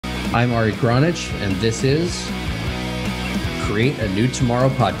I'm Ari Gronich, and this is Create a New Tomorrow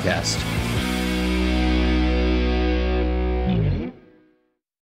podcast.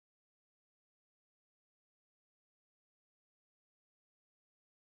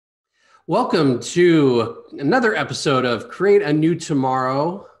 Welcome to another episode of Create a New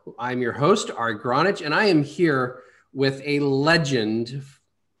Tomorrow. I'm your host, Ari Gronich, and I am here with a legend.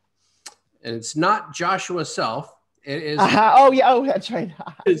 And it's not Joshua Self. It is That's right.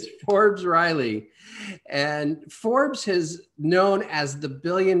 It's Forbes Riley. And Forbes is known as the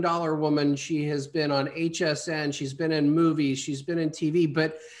billion-dollar woman. She has been on HSN. She's been in movies. She's been in TV.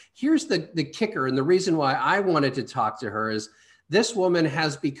 But here's the kicker. And the reason why I wanted to talk to her is this woman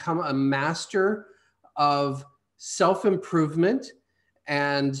has become a master of self-improvement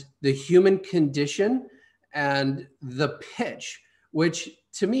and the human condition and the pitch, which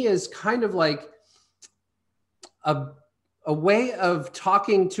to me is kind of like a way of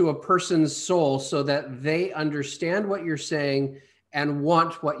talking to a person's soul so that they understand what you're saying and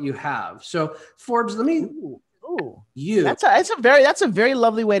want what you have. So Forbes, let me, that's a very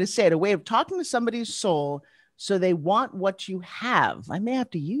lovely way to say it. A way of talking to somebody's soul so they want what you have. I may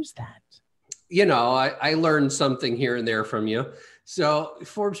have to use that. You know, I learned something here and there from you. So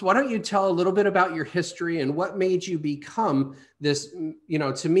Forbes, why don't you tell a little bit about your history and what made you become this,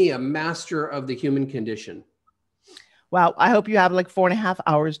 to me, a master of the human condition? Well, I hope you have like 4.5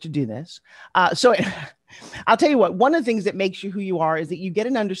 hours to do this. So I'll tell you what, one of the things that makes you who you are is that you get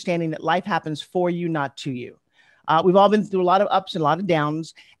an understanding that life happens for you, not to you. We've all been through a lot of ups and a lot of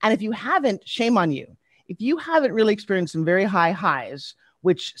downs. And if you haven't, shame on you. If you haven't really experienced some very high highs,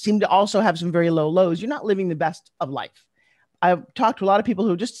 which seem to also have some very low lows, you're not living the best of life. I've talked to a lot of people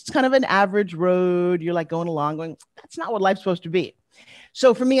who just, it's kind of an average road. You're like going along going, that's not what life's supposed to be.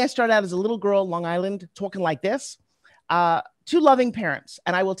 So for me, I started out as a little girl, Long Island, talking like this. Two loving parents.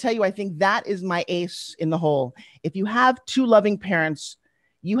 And I will tell you, I think that is my ace in the hole. If you have two loving parents,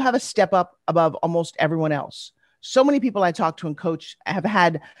 you have a step up above almost everyone else. So many people I talk to and coach have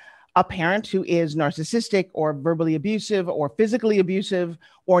had a parent who is narcissistic or verbally abusive or physically abusive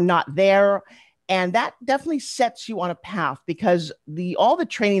or not there. And that definitely sets you on a path because all the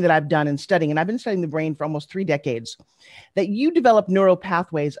training that I've done and studying, and I've been studying the brain for almost 3 decades, that you develop neural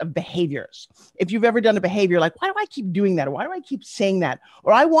pathways of behaviors. If you've ever done a behavior like, why do I keep doing that? Or why do I keep saying that?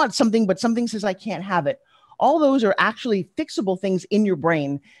 Or I want something, but something says I can't have it. All those are actually fixable things in your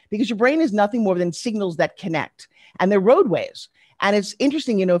brain because your brain is nothing more than signals that connect and they're roadways. And it's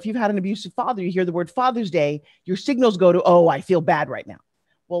interesting, if you've had an abusive father, you hear the word Father's Day, your signals go to, oh, I feel bad right now.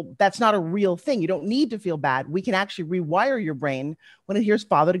 Well, that's not a real thing. You don't need to feel bad. We can actually rewire your brain when it hears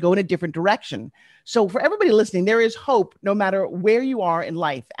father to go in a different direction. So for everybody listening, there is hope no matter where you are in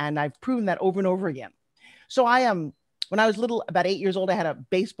life. And I've proven that over and over again. So when I was little, about 8 years old, I had a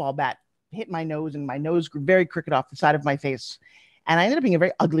baseball bat hit my nose and my nose grew very crooked off the side of my face. And I ended up being a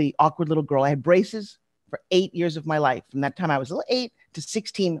very ugly, awkward little girl. I had braces for 8 years of my life. From that time I was 8 to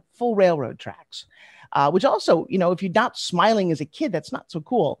 16 full railroad tracks. Which also, if you're not smiling as a kid, that's not so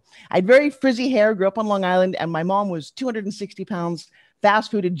cool. I had very frizzy hair, grew up on Long Island, and my mom was 260 pounds.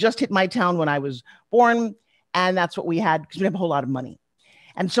 Fast food had just hit my town when I was born, and that's what we had because we didn't have a whole lot of money.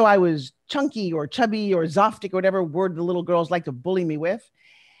 And so I was chunky or chubby or zoftic or whatever word the little girls like to bully me with.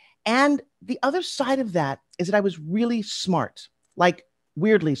 And the other side of that is that I was really smart, like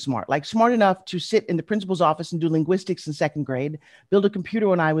weirdly smart, like smart enough to sit in the principal's office and do linguistics in 2nd grade, build a computer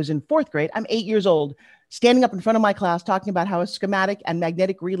when I was in 4th grade. I'm 8 years old, standing up in front of my class, talking about how a schematic and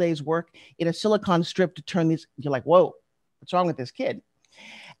magnetic relays work in a silicon strip to turn these. You're like, whoa, what's wrong with this kid?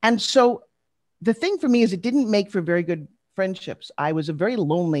 And so the thing for me is it didn't make for very good friendships. I was a very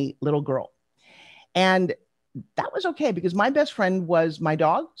lonely little girl. And that was okay because my best friend was my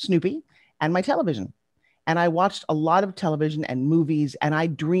dog, Snoopy, and my television. And I watched a lot of television and movies, and I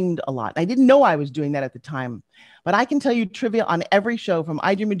dreamed a lot. I didn't know I was doing that at the time, but I can tell you trivia on every show from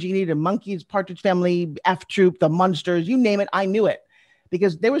I Dream of Jeannie to Monkeys, Partridge Family, F Troop, The Munsters, you name it, I knew it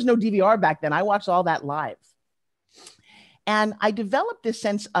because there was no DVR back then. I watched all that live. And I developed this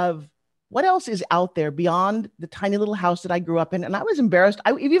sense of what else is out there beyond the tiny little house that I grew up in. And I was embarrassed.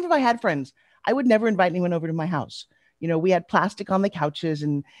 Even if I had friends, I would never invite anyone over to my house. We had plastic on the couches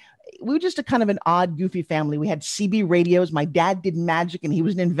and we were just a kind of an odd, goofy family. We had CB radios. My dad did magic and he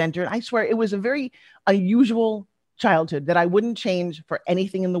was an inventor. And I swear it was a very unusual childhood that I wouldn't change for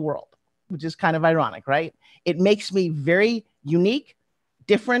anything in the world, which is kind of ironic, right? It makes me very unique,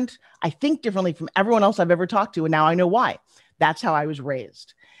 different. I think differently from everyone else I've ever talked to. And now I know why. That's how I was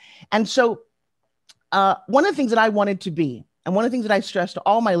raised. And so one of the things that I wanted to be, and one of the things that I stress to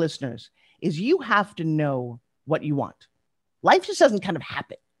all my listeners is you have to know what you want. Life just doesn't kind of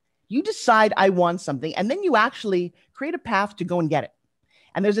happen. You decide I want something, and then you actually create a path to go and get it.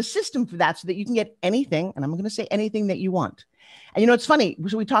 And there's a system for that so that you can get anything, and I'm going to say anything that you want. And it's funny,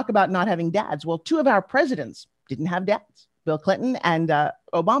 so we talk about not having dads. Well, two of our presidents didn't have dads. Bill Clinton and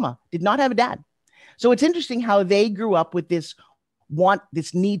Obama did not have a dad. So it's interesting how they grew up with this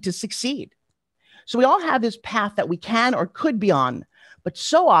need to succeed. So we all have this path that we can or could be on, but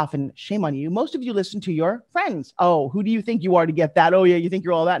so often, shame on you, most of you listen to your friends. Oh, who do you think you are to get that? Oh yeah, you think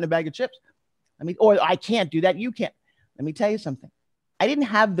you're all that in a bag of chips? Or I can't do that, you can't. Let me tell you something. I didn't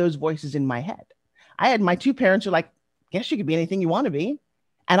have those voices in my head. I had my two parents who were like, guess you could be anything you want to be.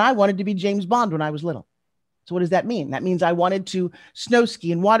 And I wanted to be James Bond when I was little. So what does that mean? That means I wanted to snow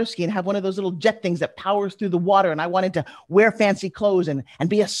ski and water ski and have one of those little jet things that powers through the water. And I wanted to wear fancy clothes and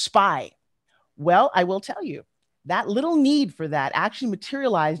be a spy. Well, I will tell you, that little need for that actually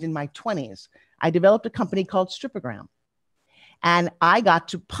materialized in my 20s. I developed a company called Stripogram. And I got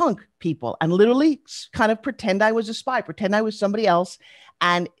to punk people and literally kind of pretend I was a spy, pretend I was somebody else.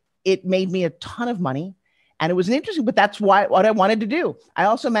 And it made me a ton of money. And it was interesting, but that's what I wanted to do. I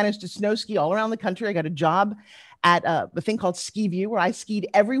also managed to snow ski all around the country. I got a job at a thing called Ski View, where I skied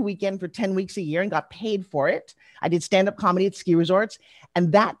every weekend for 10 weeks a year and got paid for it. I did stand-up comedy at ski resorts.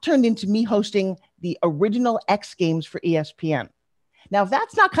 And that turned into me hosting the original X Games for ESPN. Now, if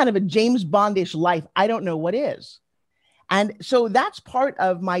that's not kind of a James Bond-ish life, I don't know what is. And so that's part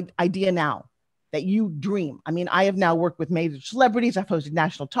of my idea now, that you dream. I have now worked with major celebrities. I've hosted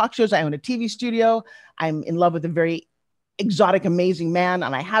national talk shows. I own a TV studio. I'm in love with a very exotic, amazing man.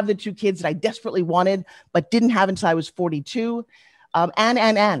 And I have the two kids that I desperately wanted, but didn't have until I was 42. And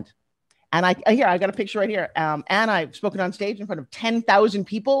I got a picture right here. And I've spoken on stage in front of 10,000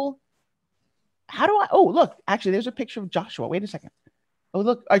 people. Look, actually, there's a picture of Joshua. Wait a second. Oh,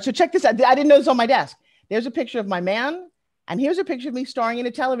 look. All right, so check this out. I didn't know this on my desk. There's a picture of my man. And here's a picture of me starring in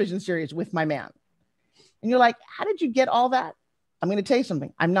a television series with my man. And you're like, how did you get all that? I'm going to tell you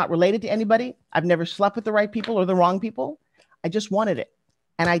something. I'm not related to anybody. I've never slept with the right people or the wrong people. I just wanted it.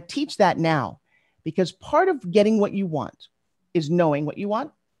 And I teach that now because part of getting what you want is knowing what you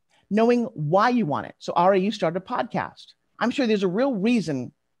want, knowing why you want it. So Ari, you started a podcast. I'm sure there's a real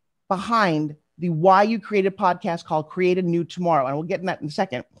reason behind the why you created a podcast called Create a New Tomorrow. And we'll get in that in a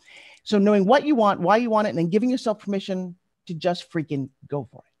second. So knowing what you want, why you want it, and then giving yourself permission to just freaking go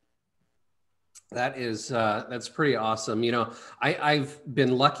for it. That's pretty awesome. I've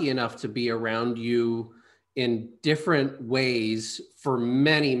been lucky enough to be around you in different ways for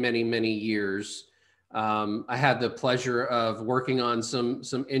many, many, many years. I had the pleasure of working on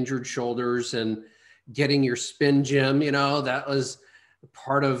some injured shoulders and getting your spin gym. That was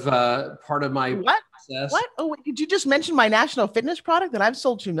part of my process. What? Oh, wait, did you just mention my national fitness product that I've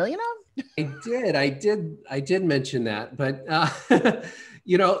sold 2 million of? I did mention that, but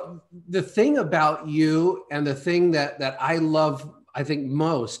the thing about you and the thing that I love, I think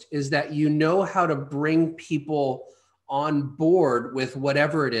most, is that you know how to bring people on board with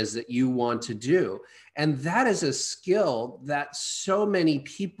whatever it is that you want to do. And that is a skill that so many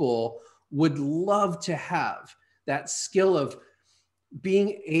people would love to have, that skill of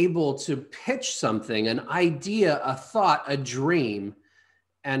being able to pitch something, an idea, a thought, a dream,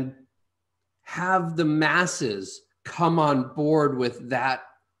 and have the masses come on board with that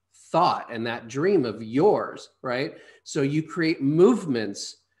thought and that dream of yours, right? So you create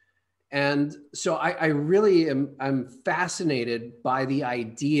movements. And so I really I'm fascinated by the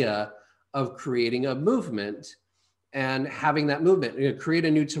idea of creating a movement and having that movement. Create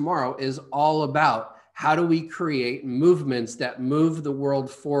a New Tomorrow is all about how do we create movements that move the world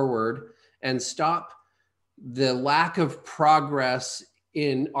forward and stop the lack of progress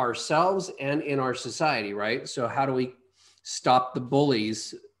in ourselves and in our society, right? So how do we stop the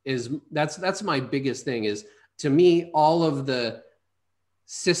bullies? That's my biggest thing. Is to me, all of the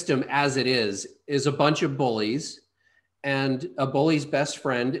system as it is a bunch of bullies, and a bully's best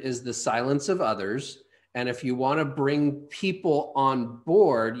friend is the silence of others. And if you want to bring people on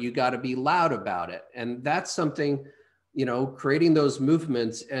board, you got to be loud about it. And that's something, creating those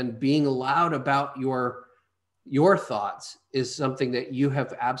movements and being loud about your thoughts is something that you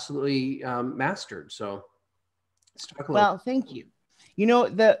have absolutely mastered. So let's talk a little. Well, thank you.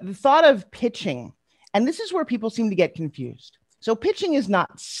 The thought of pitching, and this is where people seem to get confused. So pitching is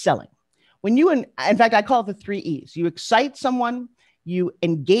not selling. In fact, I call it the 3 E's. You excite someone, you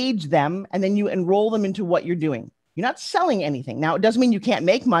engage them, and then you enroll them into what you're doing. You're not selling anything. Now, it doesn't mean you can't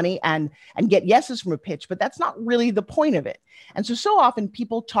make money and get yeses from a pitch, but that's not really the point of it. And so often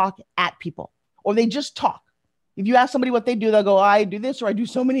people talk at people, or they just talk. If you ask somebody what they do, they'll go, I do this, or I do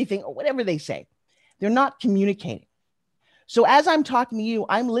so many things, or whatever they say. They're not communicating. So as I'm talking to you,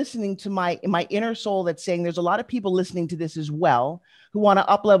 I'm listening to my inner soul that's saying there's a lot of people listening to this as well who want to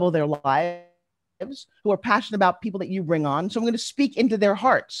up-level their lives, who are passionate about people that you bring on. So I'm going to speak into their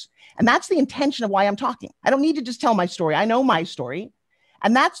hearts. And that's the intention of why I'm talking. I don't need to just tell my story. I know my story.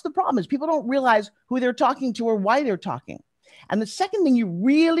 And that's the problem, is people don't realize who they're talking to or why they're talking. And the second thing you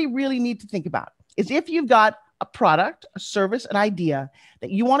really, really need to think about is if you've got a product, a service, an idea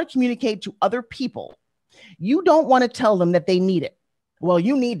that you want to communicate to other people, you don't want to tell them that they need it. Well,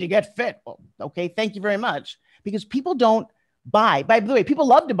 you need to get fit. Well, okay, thank you very much. Because people don't buy. By the way, people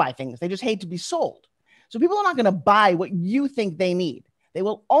love to buy things. They just hate to be sold. So people are not going to buy what you think they need. They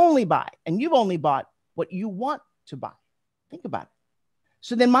will only buy, and you've only bought what you want to buy. Think about it.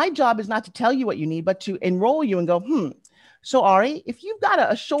 So then my job is not to tell you what you need, but to enroll you and go, So Ari, if you've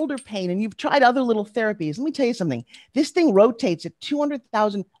got a shoulder pain and you've tried other little therapies, let me tell you something. This thing rotates at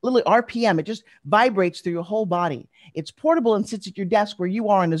 200,000 little RPM. It just vibrates through your whole body. It's portable and sits at your desk where you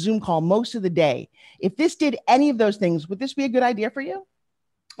are on a Zoom call most of the day. If this did any of those things, would this be a good idea for you?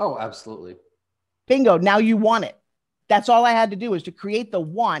 Oh, absolutely. Bingo. Now you want it. That's all I had to do, is to create the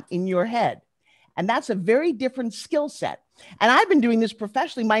want in your head. And that's a very different skill set. And I've been doing this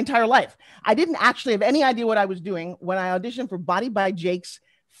professionally my entire life. I didn't actually have any idea what I was doing when I auditioned for Body by Jake's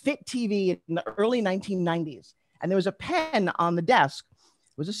Fit TV in the early 1990s. And there was a pen on the desk.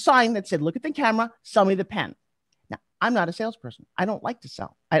 It was a sign that said, look at the camera, sell me the pen. Now, I'm not a salesperson. I don't like to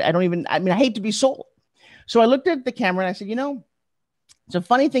sell. I hate to be sold. So I looked at the camera and I said, it's a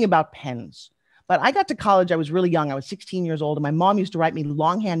funny thing about pens. But I got to college, I was really young. I was 16 years old. And my mom used to write me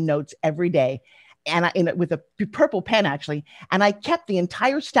longhand notes every day. And with a purple pen, actually. And I kept the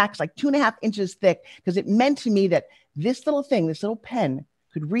entire stacks like 2.5 inches thick, because it meant to me that this little thing, this little pen,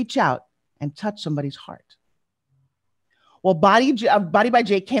 could reach out and touch somebody's heart. Well, Body by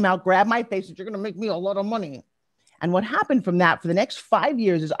Jake came out, grabbed my face, and said, you're going to make me a lot of money. And what happened from that for the next 5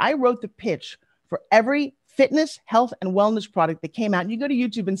 years is I wrote the pitch for every fitness, health, and wellness product that came out. And you go to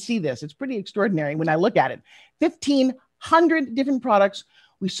YouTube and see this. It's pretty extraordinary when I look at it. 1,500 different products.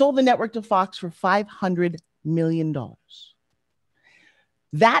 We sold the network to Fox for $500 million.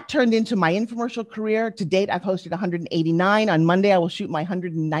 That turned into my infomercial career. To date, I've hosted 189. On Monday, I will shoot my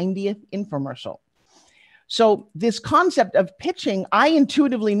 190th infomercial. So this concept of pitching, I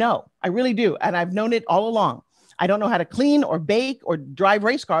intuitively know. I really do. And I've known it all along. I don't know how to clean or bake or drive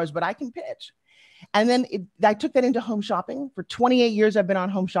race cars, but I can pitch. And then I took that into home shopping. For 28 years, I've been on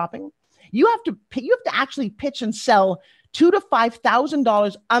home shopping. You have to actually pitch and sell $2,000 to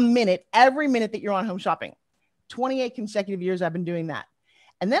 $5,000 a minute, every minute that you're on home shopping. 28 consecutive years I've been doing that.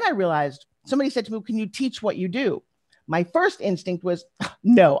 And then I realized, somebody said to me, can you teach what you do? My first instinct was,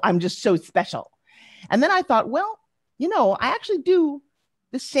 no, I'm just so special. And then I thought, well, I actually do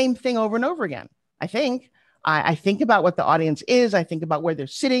the same thing over and over again. I think about what the audience is. I think about where they're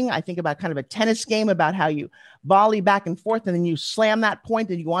sitting. I think about kind of a tennis game, about how you volley back and forth and then you slam that point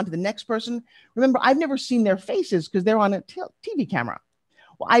and you go on to the next person. Remember, I've never seen their faces because they're on a TV camera.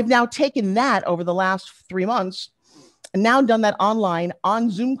 Well, I've now taken that over the last 3 months and now done that online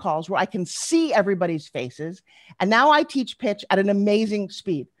on Zoom calls where I can see everybody's faces. And now I teach pitch at an amazing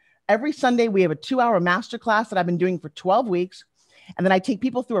speed. Every Sunday, we have a 2-hour masterclass that I've been doing for 12 weeks. And then I take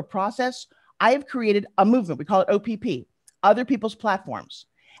people through a process. I have created a movement. We call it OPP, other people's platforms,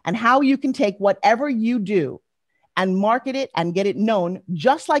 and how you can take whatever you do and market it and get it known,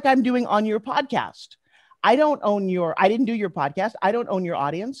 just like I'm doing on your podcast. I didn't do your podcast. I don't own your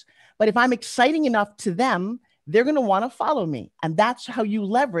audience, but if I'm exciting enough to them, they're going to want to follow me. And that's how you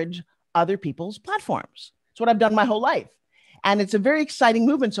leverage other people's platforms. It's what I've done my whole life. And it's a very exciting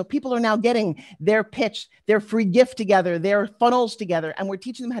movement. So people are now getting their pitch, their free gift together, their funnels together. And we're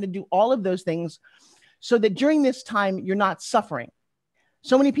teaching them how to do all of those things so that during this time, you're not suffering.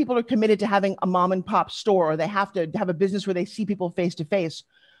 So many people are committed to having a mom and pop store, or they have to have a business where they see people face to face.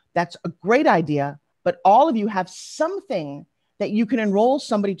 That's a great idea. But all of you have something that you can enroll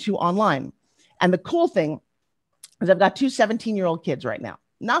somebody to online. And the cool thing is I've got 2 17-year-old kids right now.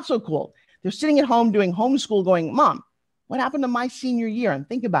 Not so cool. They're sitting at home doing homeschool going, Mom, what happened to my senior year? And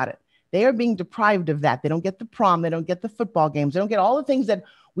think about it. They are being deprived of that. They don't get the prom. They don't get the football games. They don't get all the things that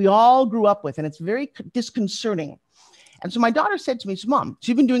we all grew up with. And it's very disconcerting. And so my daughter said to me, Mom,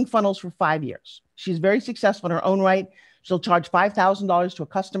 she's been doing funnels for 5 years. She's very successful in her own right. She'll charge $5,000 to a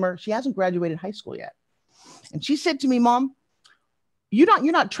customer. She hasn't graduated high school yet. And she said to me, Mom,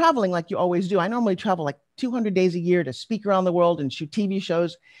 you're not traveling like you always do. I normally travel like 200 days a year to speak around the world and shoot TV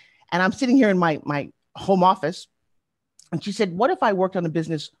shows. And I'm sitting here in my home office. And she said, what if I worked on a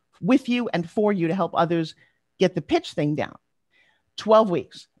business with you and for you to help others get the pitch thing down? 12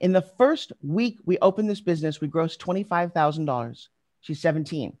 weeks. In the first week we opened this business, we grossed $25,000. She's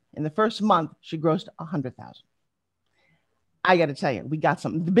 17. In the first month, she grossed $100,000. I got to tell you, we got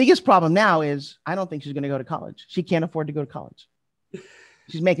something. The biggest problem now is I don't think she's going to go to college. She can't afford to go to college.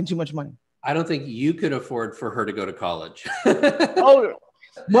 She's making too much money. I don't think you could afford for her to go to college. Oh,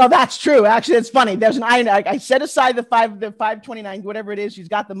 well, that's true. Actually, it's funny. There's an I set aside the 529, whatever it is. She's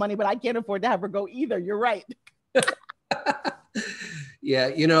got the money, but I can't afford to have her go either. You're right. Yeah.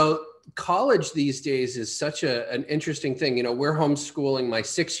 You know, college these days is such an interesting thing. You know, we're homeschooling my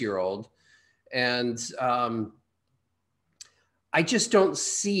 6-year-old, and I just don't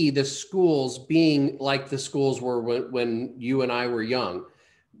see the schools being like the schools were when you and I were young.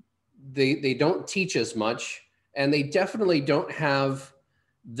 They don't teach as much, and they definitely don't have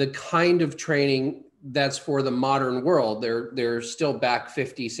the kind of training that's for the modern world. They're still back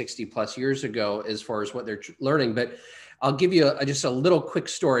 50, 60 plus years ago as far as what they're learning. But I'll give you just a little quick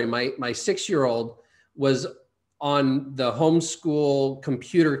story. My 6-year-old was on the homeschool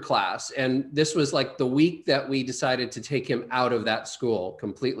computer class, and this was like the week that we decided to take him out of that school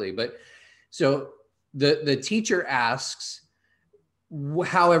completely. But so the teacher asks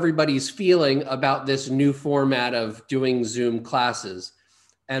how everybody's feeling about this new format of doing Zoom classes.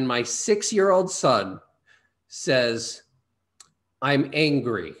 And my 6-year-old son says, "I'm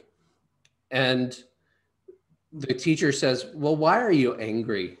angry." And the teacher says, "Well, why are you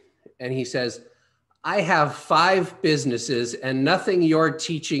angry?" And he says, "I have 5 businesses and nothing you're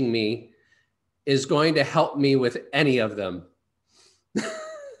teaching me is going to help me with any of them."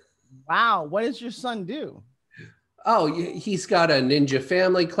 Wow. What does your son do? Oh, he's got a Ninja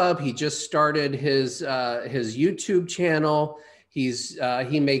Family Club. He just started his YouTube channel.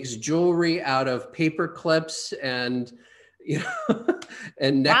 He makes jewelry out of paper clips and, you know,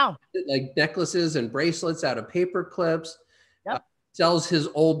 and Wow. like necklaces and bracelets out of paper clips. Yep. Sells his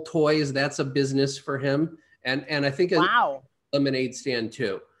old toys. That's a business for him. And I think wow. a lemonade stand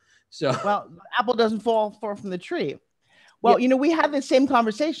too. So well, apple doesn't fall far from the tree. Well, yeah. you know, we have this same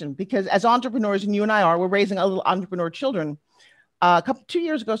conversation because as entrepreneurs, and you and I are, we're raising a little entrepreneur children. 2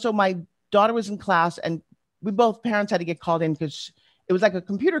 years ago, so my daughter was in class, and we both parents had to get called in because it was like a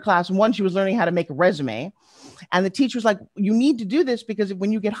computer class. And one, she was learning how to make a resume. And the teacher was like, "You need to do this because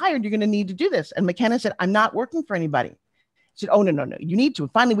when you get hired, you're going to need to do this." And McKenna said, "I'm not working for anybody." I said, "Oh, no, you need to."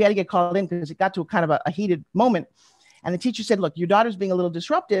 And finally, we had to get called in because it got to a kind of a heated moment. And the teacher said, "Look, your daughter's being a little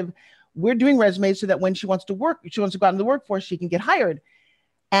disruptive. We're doing resumes so that when she wants to work, she wants to go out in the workforce, she can get hired.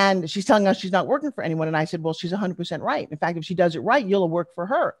 And she's telling us she's not working for anyone." And I said, "Well, she's 100% right. In fact, if she does it right, you'll work for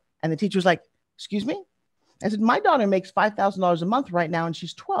her." And the teacher was like, "Excuse me?" I said, "My daughter makes $5,000 a month right now, and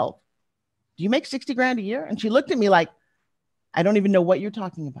she's 12. Do you make 60 grand a year?" And she looked at me like, "I don't even know what you're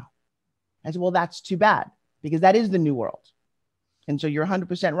talking about." I said, "Well, that's too bad because that is the new world." And so you're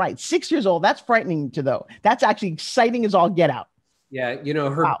 100% right. 6 years old, that's frightening to though. That's actually exciting as all get out. Yeah. You know,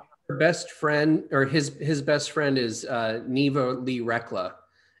 her best friend, or his best friend is Neva Lee Rekla.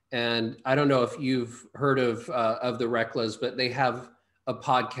 And I don't know if you've heard of the Reklas, but they have a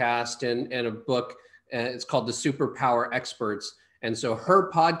podcast and a book. It's called The Superpower Experts. And so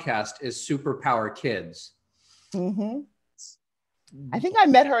her podcast is Superpower Kids. Mm-hmm. I think I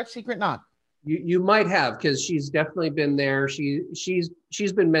met her at Secret Knock. You might have, because she's definitely been there. She's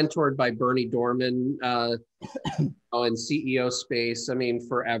been mentored by Bernie Dorman in CEO space. I mean,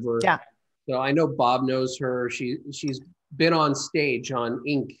 forever. Yeah. So I know Bob knows her. She's been on stage on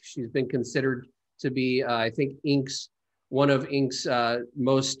Inc. She's been considered to be, I think, one of Inc.'s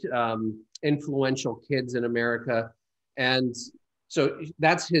most influential kids in America. And so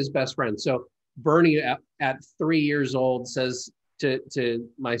that's his best friend. So Bernie at 3 years old says to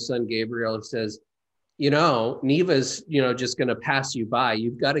my son Gabriel, says, "You know, Neva's, just going to pass you by.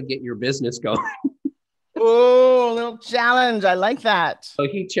 You've got to get your business going." Oh, a little challenge. I like that. So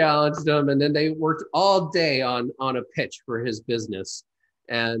he challenged him, and then they worked all day on a pitch for his business.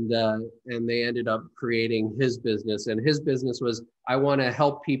 And they ended up creating his business. And his business was, "I want to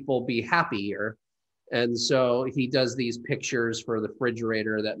help people be happier." And so he does these pictures for the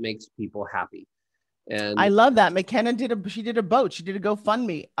refrigerator that makes people happy. And I love that. McKenna did a boat. She did a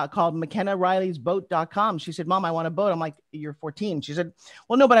GoFundMe called McKennaRiley'sBoat.com. She said, "Mom, I want a boat." I'm like, "You're 14. She said,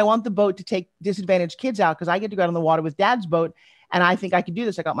 "Well, no, but I want the boat to take disadvantaged kids out because I get to go out on the water with Dad's boat. And I think I could do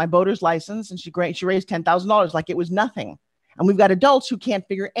this. I got my boater's license." And she raised $10,000 like it was nothing. And we've got adults who can't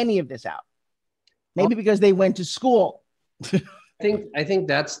figure any of this out. Maybe because they went to school. I think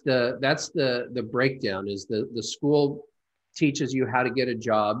that's the breakdown is the school teaches you how to get a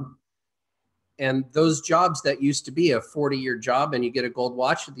job. And those jobs that used to be a 40-year job and you get a gold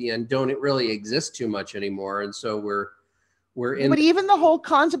watch at the end don't really exist too much anymore. And so We're in. But even the whole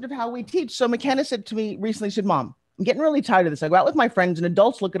concept of how we teach. So McKenna said to me recently, she said, Mom, I'm getting really tired of this. I go out with my friends and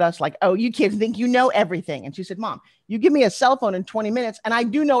adults look at us like, oh, you kids think you know everything. And she said, Mom, you give me a cell phone in 20 minutes and I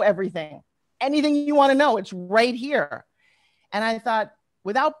do know everything. Anything you want to know, it's right here. And I thought,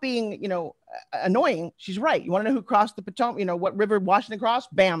 without being, annoying, she's right. You want to know who crossed the Potomac, what river Washington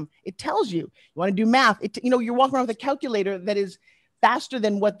crossed? Bam. It tells you. You want to do math. You're walking around with a calculator that is faster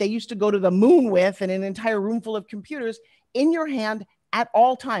than what they used to go to the moon with, and an entire room full of computers in your hand at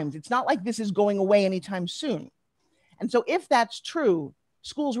all times. It's not like this is going away anytime soon. And so if that's true,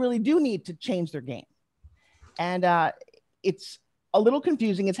 schools really do need to change their game. And it's a little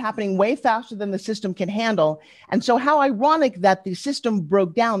confusing. It's happening way faster than the system can handle. And so how ironic that the system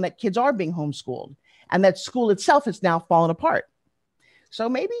broke down, that kids are being homeschooled, and that school itself has now fallen apart. So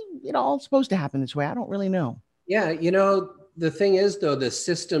maybe it all supposed to happen this way. I don't really know. Yeah. The thing is, though, the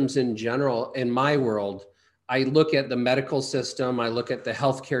systems in general, in my world, I look at the medical system, I look at the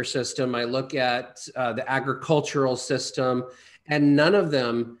healthcare system, I look at the agricultural system, and none of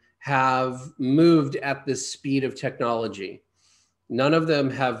them have moved at the speed of technology. None of them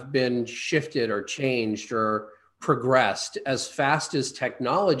have been shifted or changed or progressed as fast as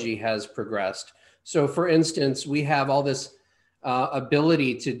technology has progressed. So for instance, we have all this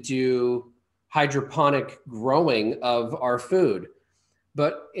ability to do hydroponic growing of our food.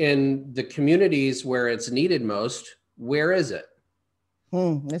 But in the communities where it's needed most, where is it?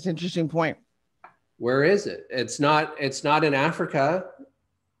 That's an interesting point. Where is it? It's not in Africa.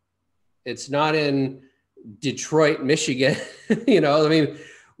 It's not in Detroit, Michigan.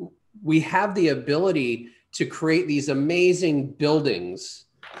 We have the ability to create these amazing buildings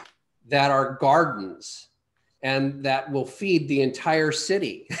that are gardens and that will feed the entire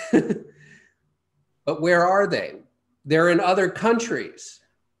city. But where are they? They're in other countries.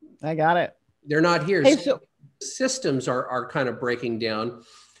 I got it. They're not here. Hey, so systems are kind of breaking down.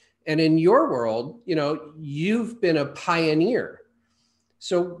 And in your world, you've been a pioneer.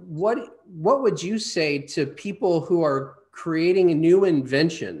 So what would you say to people who are creating new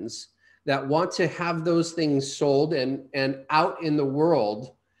inventions that want to have those things sold and out in the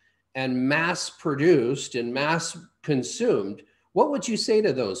world and mass produced and mass consumed? What would you say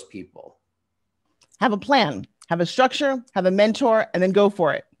to those people? Have a plan, have a structure, have a mentor, and then go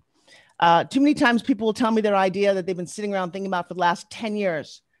for it. Too many times people will tell me their idea that they've been sitting around thinking about for the last 10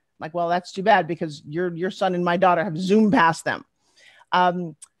 years. I'm like, well, that's too bad because your son and my daughter have zoomed past them.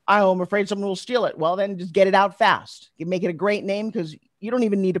 I'm afraid someone will steal it. Well, then just get it out fast. You make it a great name because you don't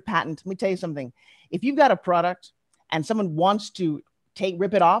even need a patent. Let me tell you something. If you've got a product and someone wants to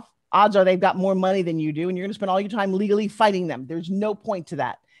rip it off, odds are they've got more money than you do, and you're going to spend all your time legally fighting them. There's no point to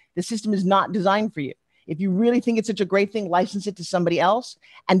that. The system is not designed for you. If you really think it's such a great thing, license it to somebody else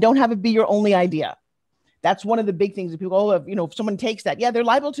and don't have it be your only idea. That's one of the big things that people, if someone takes that, yeah, they're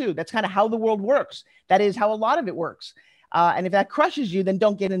liable to. That's kind of how the world works. That is how a lot of it works. And if that crushes you, then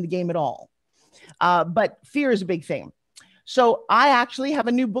don't get in the game at all. But fear is a big thing. So I actually have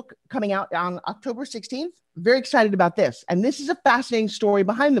a new book coming out on October 16th. Very excited about this. And this is a fascinating story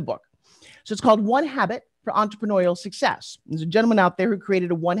behind the book. So it's called One Habit for Entrepreneurial Success. There's a gentleman out there who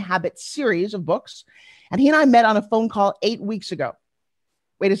created a One Habit series of books. And he and I met on a phone call 8 weeks ago.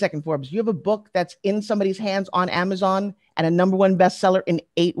 Wait a second, Forbes. You have a book that's in somebody's hands on Amazon and a #1 bestseller in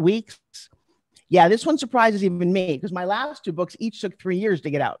 8 weeks? Yeah, this one surprises even me because my last 2 books each took 3 years to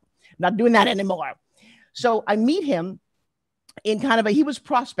get out. I'm not doing that anymore. So I meet him in he was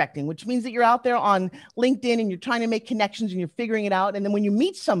prospecting, which means that you're out there on LinkedIn and you're trying to make connections and you're figuring it out. And then when you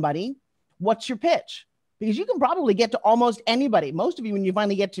meet somebody, what's your pitch? Because you can probably get to almost anybody. Most of you, when you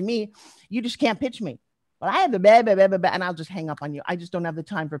finally get to me, you just can't pitch me. But I have the blah, blah, blah, blah, blah, and I'll just hang up on you. I just don't have the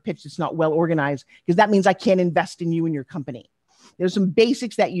time for a pitch that's not well organized because that means I can't invest in you and your company. There's some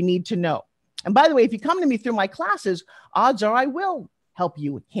basics that you need to know. And by the way, if you come to me through my classes, odds are I will help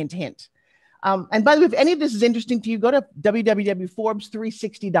you, hint, hint. And by the way, if any of this is interesting to you, go to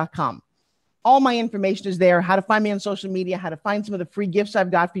www.forbes360.com. All my information is there, how to find me on social media, how to find some of the free gifts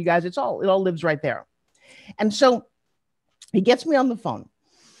I've got for you guys. It all lives right there. And so he gets me on the phone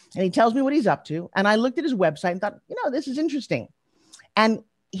and he tells me what he's up to. And I looked at his website and thought, this is interesting. And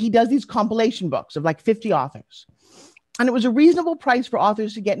he does these compilation books of like 50 authors. And it was a reasonable price for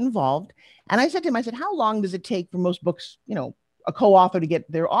authors to get involved. And I said to him, how long does it take for most books, a co-author to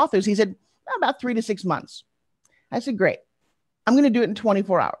get their authors? He said, about 3 to 6 months. I said, great. I'm going to do it in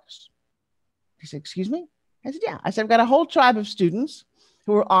 24 hours. He said, excuse me? I said, yeah. I said, I've got a whole tribe of students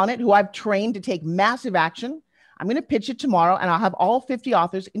who are on it, who I've trained to take massive action. I'm going to pitch it tomorrow and I'll have all 50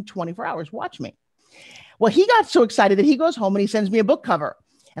 authors in 24 hours. Watch me. Well, he got so excited that he goes home and he sends me a book cover.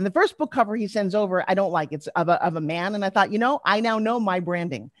 And the first book cover he sends over, I don't like. It's of a man. And I thought, I now know my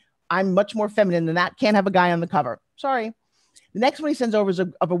branding. I'm much more feminine than that. Can't have a guy on the cover. Sorry. The next one he sends over is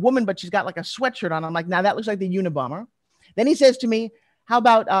of a woman, but she's got like a sweatshirt on. I'm like, now that looks like the Unabomber. Then he says to me, how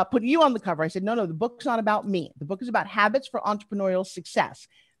about putting you on the cover? I said, no, the book's not about me. The book is about habits for entrepreneurial success.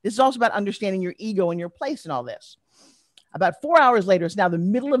 This is also about understanding your ego and your place in all this. About 4 hours later, it's now the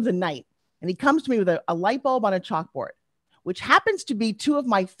middle of the night. And he comes to me with a light bulb on a chalkboard, which happens to be two of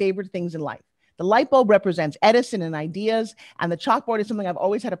my favorite things in life. The light bulb represents Edison and ideas, and the chalkboard is something I've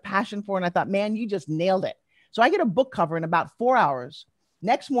always had a passion for. And I thought, man, you just nailed it. So I get a book cover in about 4 hours.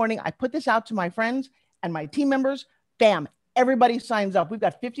 Next morning, I put this out to my friends and my team members. Bam, everybody signs up. We've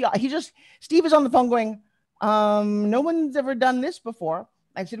got 50. Steve is on the phone going, no one's ever done this before.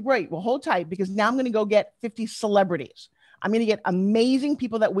 I said, great, well, hold tight, because now I'm going to go get 50 celebrities. I'm going to get amazing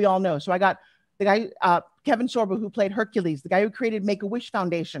people that we all know. So I got the guy, Kevin Sorbo, who played Hercules, the guy who created Make-A-Wish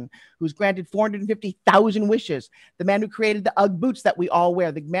Foundation, who's granted 450,000 wishes, the man who created the UGG boots that we all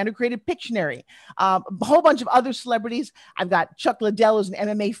wear, the man who created Pictionary, a whole bunch of other celebrities. I've got Chuck Liddell, who's an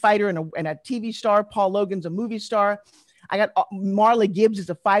MMA fighter and a TV star. Paul Logan's a movie star. I got Marla Gibbs, is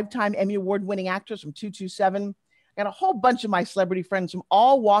a 5-time Emmy Award-winning actress from 227. I got a whole bunch of my celebrity friends from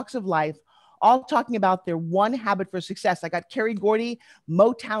all walks of life, all talking about their one habit for success. I got Kerry Gordy,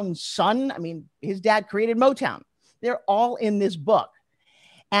 Motown's son. I mean, his dad created Motown. They're all in this book.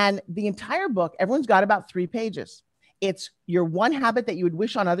 And the entire book, everyone's got about 3 pages. It's your one habit that you would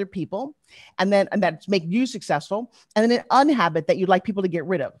wish on other people, and that's make you successful, and then an unhabit that you'd like people to get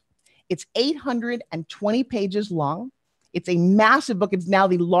rid of. It's 820 pages long. It's a massive book. It's now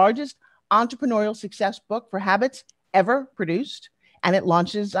the largest entrepreneurial success book for habits ever produced. And it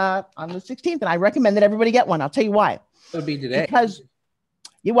launches on the 16th. And I recommend that everybody get one. I'll tell you why. It would be today. Because,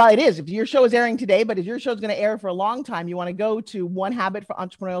 well, it is. If your show is airing today, but if your show is going to air for a long time, you want to go to One Habit for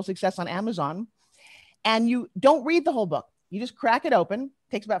Entrepreneurial Success on Amazon. And you don't read the whole book. You just crack it open.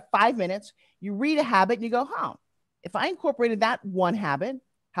 It takes about 5 minutes. You read a habit and you go, if I incorporated that one habit,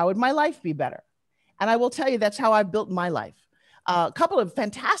 how would my life be better? And I will tell you, that's how I've built my life. A couple of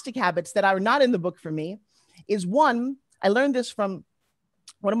fantastic habits that are not in the book for me is one, I learned this from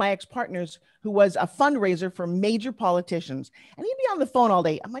one of my ex-partners who was a fundraiser for major politicians. And he'd be on the phone all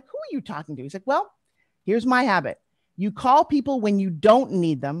day. I'm like, who are you talking to? He's like, well, here's my habit. You call people when you don't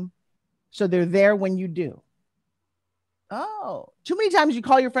need them, so they're there when you do. Oh, too many times you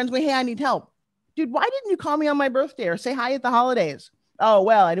call your friends going, hey, I need help. Dude, why didn't you call me on my birthday or say hi at the holidays? Oh,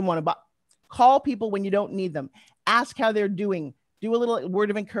 well, I didn't want to. Call people when you don't need them. Ask how they're doing. Do a little word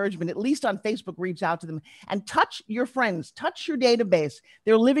of encouragement, at least on Facebook, reach out to them and touch your friends, touch your database.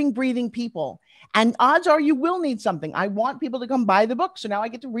 They're living, breathing people. And odds are you will need something. I want people to come buy the book. So now I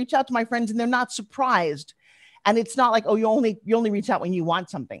get to reach out to my friends and they're not surprised. And it's not like, oh, you only reach out when you want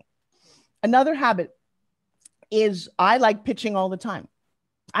something. Another habit is I like pitching all the time.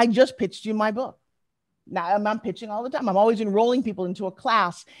 I just pitched you my book. Now I'm pitching all the time. I'm always enrolling people into a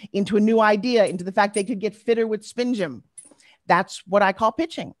class, into a new idea, into the fact they could get fitter with Spin Gym. That's what I call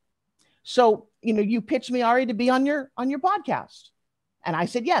pitching. So, you pitched me, Ari, to be on your podcast. And I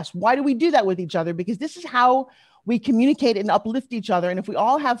said, yes. Why do we do that with each other? Because this is how we communicate and uplift each other. And if we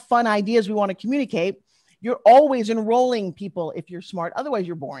all have fun ideas we want to communicate, you're always enrolling people if you're smart. Otherwise,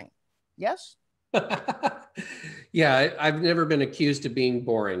 you're boring. Yes? Yeah, I've never been accused of being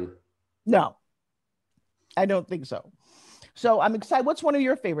boring. No, I don't think so. So I'm excited. What's one of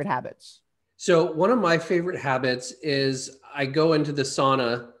your favorite habits? So one of my favorite habits is I go into the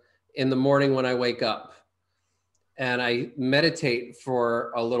sauna in the morning when I wake up and I meditate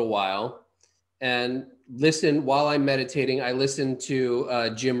for a little while and listen. While I'm meditating, I listen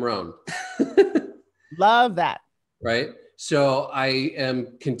to Jim Rohn. Love that. Right. So I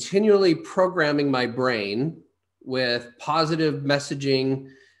am continually programming my brain with positive messaging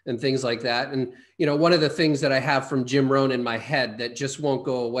and things like that. And, one of the things that I have from Jim Rohn in my head that just won't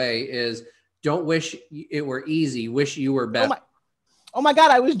go away is don't wish it were easy, wish you were better. Oh my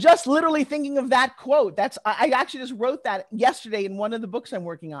God. I was just literally thinking of that quote. I actually just wrote that yesterday in one of the books I'm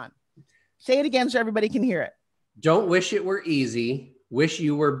working on. Say it again so everybody can hear it. Don't wish it were easy, wish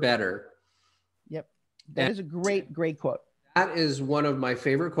you were better. Yep. That is a great, great quote. That is one of my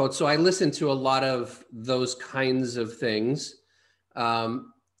favorite quotes. So I listen to a lot of those kinds of things.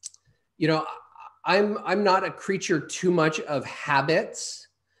 I'm not a creature too much of habits.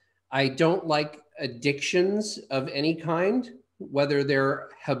 I don't like addictions of any kind, whether they're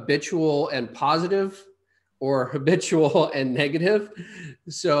habitual and positive or habitual and negative.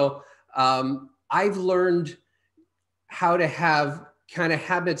 So I've learned how to have kind of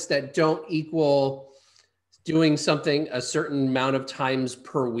habits that don't equal doing something a certain amount of times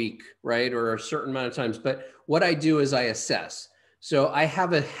per week, right? Or a certain amount of times. But what I do is I assess. So I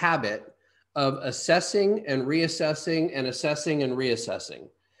have a habit of assessing and reassessing and assessing and reassessing,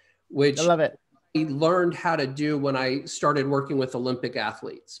 which I love it. I learned how to do when I started working with Olympic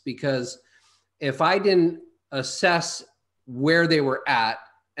athletes, because if I didn't assess where they were at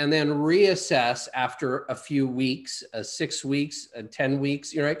and then reassess after a few weeks, 6 weeks, 10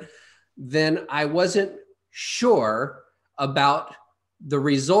 weeks, right? Then I wasn't sure about the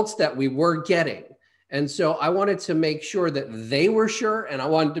results that we were getting. And so I wanted to make sure that they were sure, and I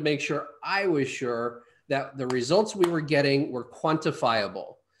wanted to make sure I was sure that the results we were getting were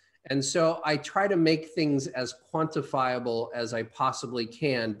quantifiable. And so I try to make things as quantifiable as I possibly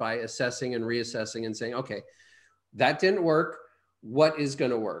can by assessing and reassessing and saying, okay, that didn't work. What is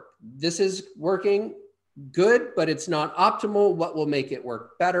going to work? This is working good, but it's not optimal. What will make it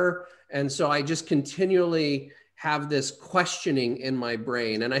work better? And so I just continually have this questioning in my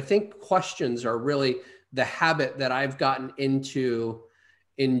brain. And I think questions are really the habit that I've gotten into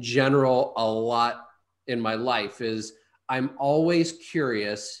in general a lot in my life. Is I'm always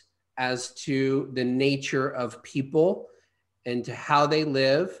curious as to the nature of people and to how they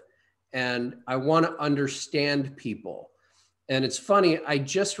live. And I want to understand people. And it's funny, I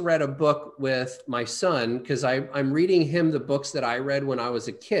just read a book with my son, because I'm reading him the books that I read when I was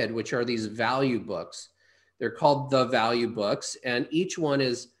a kid, which are these value books. They're called the value books. And each one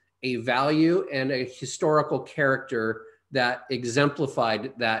is a value and a historical character that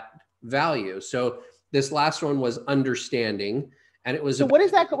exemplified that value. So this last one was understanding. And it was— So what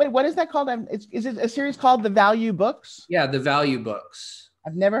is that? Wait, what is that called? Is it a series called The Value Books? Yeah, the value books.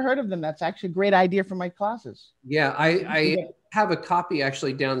 I've never heard of them. That's actually a great idea for my classes. Yeah, I have a copy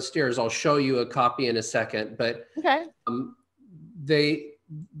actually downstairs. I'll show you a copy in a second. But okay,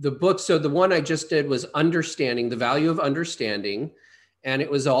 the book. So the one I just did was Understanding, the Value of Understanding, and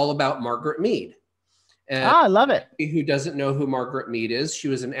it was all about Margaret Mead. And I love it. Who doesn't know who Margaret Mead is? She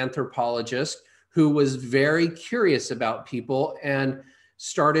was an anthropologist who was very curious about people and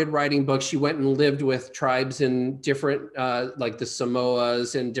started writing books. She went and lived with tribes in different, like the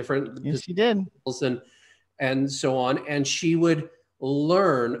Samoas and different— Yes, she did. And so on. And she would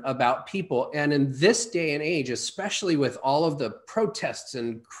learn about people. And in this day and age, especially with all of the protests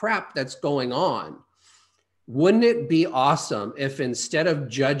and crap that's going on, wouldn't it be awesome if instead of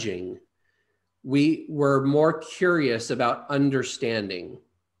judging, we were more curious about understanding?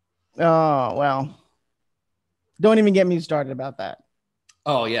 Oh, well, don't even get me started about that.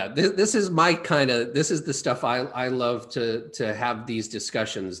 Oh yeah. This is my this is the stuff I love to have these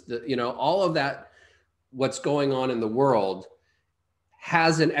discussions. All of that, what's going on in the world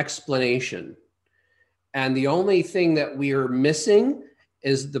has an explanation. And the only thing that we are missing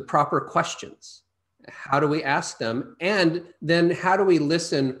is the proper questions. How do we ask them? And then how do we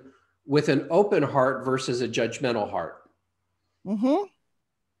listen with an open heart versus a judgmental heart? Mm-hmm.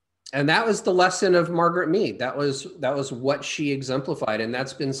 And that was the lesson of Margaret Mead. That was what she exemplified. And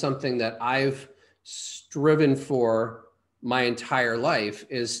that's been something that I've striven for my entire life,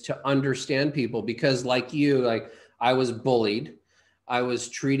 is to understand people. Because like you, I was bullied. I was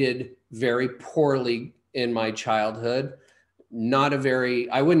treated very poorly in my childhood.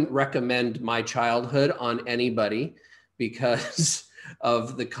 I wouldn't recommend my childhood on anybody because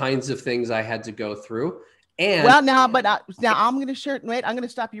of the kinds of things I had to go through. And now I'm going to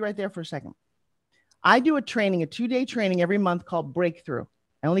stop you right there for a second. I do a 2-day training every month called Breakthrough.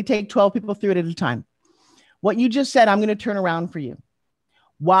 I only take 12 people through it at a time. What you just said, I'm going to turn around for you.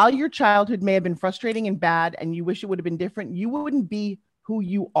 While your childhood may have been frustrating and bad, and you wish it would have been different, you wouldn't be who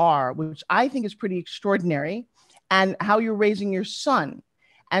you are, which I think is pretty extraordinary, and how you're raising your son.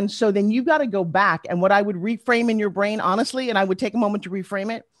 And so then you've got to go back. And what I would reframe in your brain, honestly, and I would take a moment to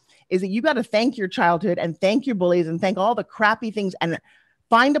reframe it, is that you got to thank your childhood and thank your bullies and thank all the crappy things and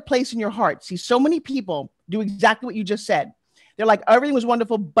find a place in your heart. See, so many people do exactly what you just said. They're like, everything was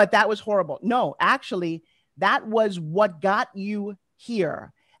wonderful, but that was horrible. No, actually, that was what got you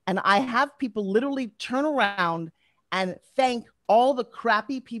here. And I have people literally turn around and thank all the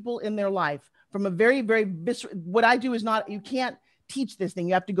crappy people in their life from a very, very what I do is not, you can't teach this thing.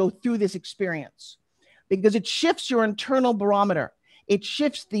 You have to go through this experience because it shifts your internal barometer. It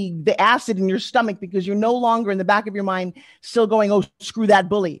shifts the acid in your stomach because you're no longer in the back of your mind still going, oh, screw that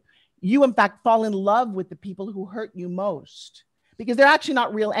bully. You, in fact, fall in love with the people who hurt you most because they're actually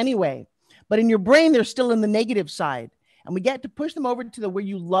not real anyway. But in your brain, they're still in the negative side. And we get to push them over to the where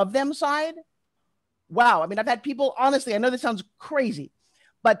you love them side. Wow. I mean, I've had people, honestly, I know this sounds crazy,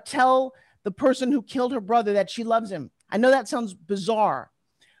 but tell the person who killed her brother that she loves him. I know that sounds bizarre,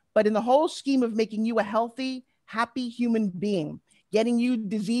 But in the whole scheme of making you a healthy, happy human being, getting you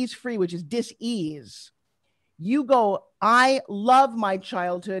disease-free, which is dis-ease, you go, I love my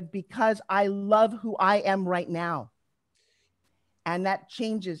childhood because I love who I am right now. And that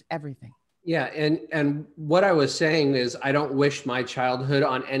changes everything. Yeah. And what I was saying is, I don't wish my childhood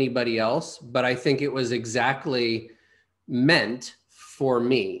on anybody else, but I think it was exactly meant for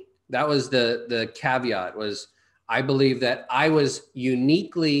me. That was the caveat, was I believe that I was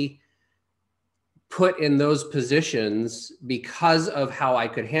uniquely put in those positions because of how I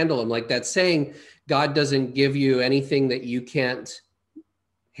could handle them. Like that saying, God doesn't give you anything that you can't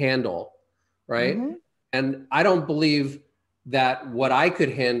handle, right? Mm-hmm. And I don't believe that what I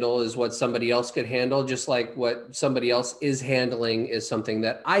could handle is what somebody else could handle, just like what somebody else is handling is something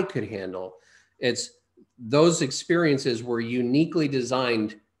that I could handle. It's those experiences were uniquely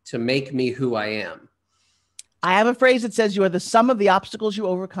designed to make me who I am. I have a phrase that says you are the sum of the obstacles you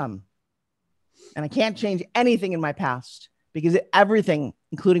overcome. And I can't change anything in my past because everything,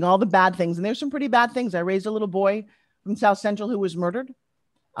 including all the bad things, and there's some pretty bad things. I raised a little boy from South Central who was murdered.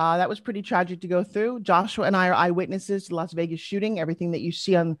 That was pretty tragic to go through. Joshua and I are eyewitnesses to the Las Vegas shooting. Everything that you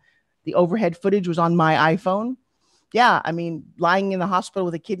see on the overhead footage was on my iPhone. Yeah, I mean, lying in the hospital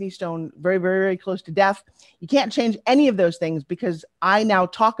with a kidney stone, very, very, very close to death. You can't change any of those things because I now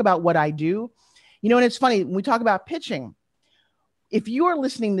talk about what I do. You know, and it's funny, when we talk about pitching, if you are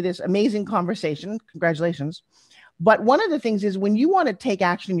listening to this amazing conversation, congratulations. But one of the things is when you want to take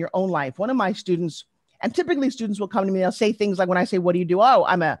action in your own life, one of my students, and typically students will come to me, they'll say things like, when I say, what do you do? Oh,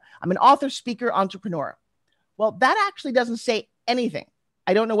 I'm an author, speaker, entrepreneur. Well, that actually doesn't say anything.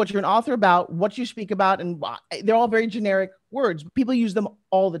 I don't know what you're an author about, what you speak about, and they're all very generic words. People use them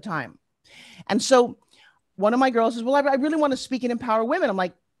all the time. And so one of my girls says, well, I really want to speak and empower women. I'm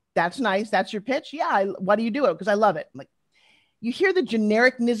like, that's nice. That's your pitch? Yeah. Why do you do it? Because I love it. I'm like, you hear the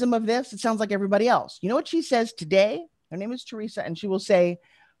genericnism of this. It sounds like everybody else. You know what she says today? Her name is Teresa, and she will say,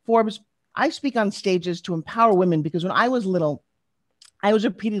 Forbes, I speak on stages to empower women because when I was little, I was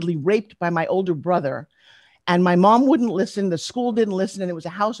repeatedly raped by my older brother, and my mom wouldn't listen. The school didn't listen, and it was a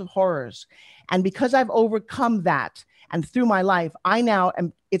house of horrors. And because I've overcome that, and through my life, I now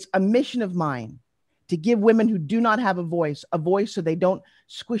am, it's a mission of mine to give women who do not have a voice so they don't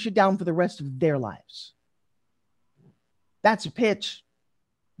squish it down for the rest of their lives. That's a pitch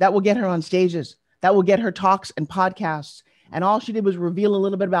that will get her on stages, that will get her talks and podcasts. And all she did was reveal a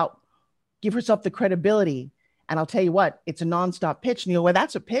little bit about, give herself the credibility. And I'll tell you what, it's a nonstop pitch. And you go, well,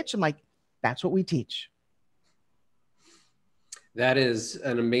 that's a pitch. I'm like, that's what we teach. That is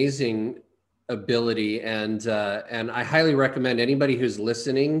an amazing ability. And I highly recommend anybody who's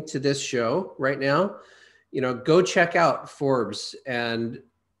listening to this show right now, go check out Forbes, and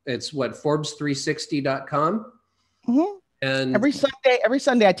it's Forbes360.com. Mm-hmm. And every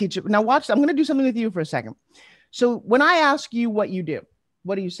Sunday I teach it. Now watch, I'm going to do something with you for a second. So when I ask you what you do,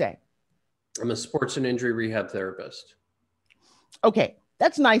 what do you say? I'm a sports and injury rehab therapist. Okay.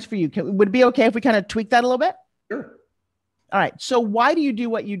 That's nice for you. Would it be okay if we kind of tweak that a little bit? Sure. All right. So why do you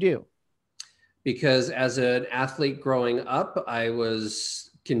do what you do? Because as an athlete growing up, I was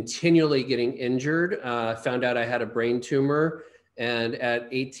continually getting injured. Found out I had a brain tumor, and at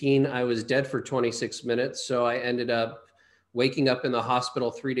 18, I was dead for 26 minutes. So I ended up waking up in the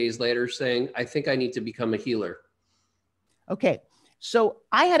hospital 3 days later saying, I think I need to become a healer. Okay. So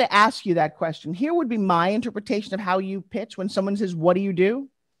I had to ask you that question. Here would be my interpretation of how you pitch when someone says, what do you do?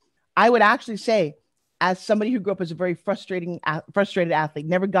 I would actually say, as somebody who grew up as a very frustrated athlete,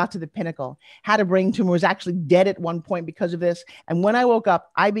 never got to the pinnacle, had a brain tumor, was actually dead at one point because of this. And when I woke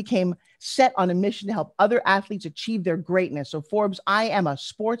up, I became set on a mission to help other athletes achieve their greatness. So Forbes, I am a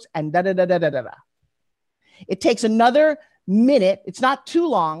sports and da-da-da-da-da-da. It takes another minute. It's not too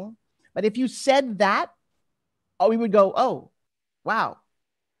long, but if you said that, we would go, oh, wow.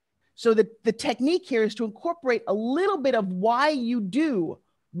 So the technique here is to incorporate a little bit of why you do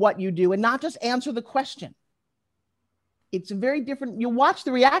what you do and not just answer the question. It's a very different, you watch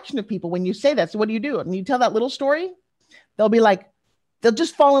the reaction of people when you say that. So what do you do? And you tell that little story, they'll be like, they'll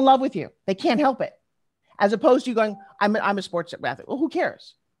just fall in love with you. They can't help it. As opposed to you going, I'm a sports athlete. Well, who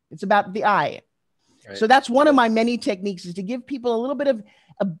cares? It's about the I. Right. So that's one of my many techniques, is to give people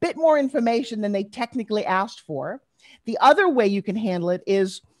a bit more information than they technically asked for. The other way you can handle it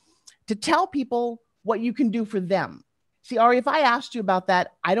is to tell people what you can do for them. See, Ari, if I asked you about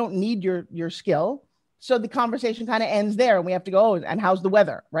that, I don't need your skill. So the conversation kind of ends there and we have to go, oh, and how's the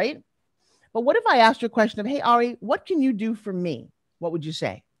weather, right? But what if I asked you a question of, hey, Ari, what can you do for me? What would you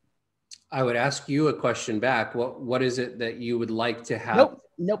say? I would ask you a question back. What is it that you would like to have?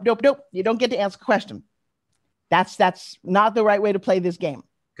 Nope. You don't get to ask a question. That's not the right way to play this game.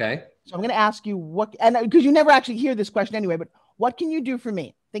 Okay. So I'm going to ask you what, and because you never actually hear this question anyway, but what can you do for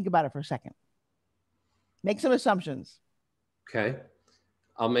me? Think about it for a second. Make some assumptions. Okay.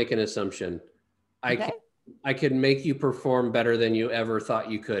 I'll make an assumption. Okay. I could make you perform better than you ever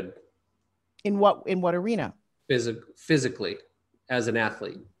thought you could. In what arena? Physically, as an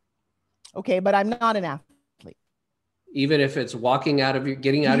athlete. Okay, but I'm not an athlete. Even if it's walking out of your,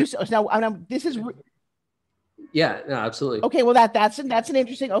 getting out of. Now, this is. Yeah, no, absolutely. Okay, well, that's an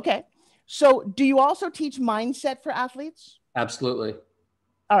interesting. Okay. So do you also teach mindset for athletes? Absolutely.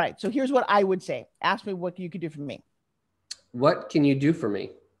 All right. So here's what I would say. Ask me what you could do for me. What can you do for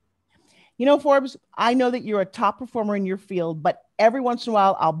me? You know, Forbes, I know that you're a top performer in your field, but every once in a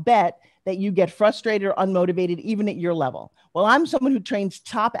while, I'll bet that you get frustrated or unmotivated, even at your level. Well, I'm someone who trains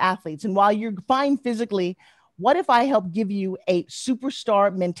top athletes. And while you're fine physically, what if I help give you a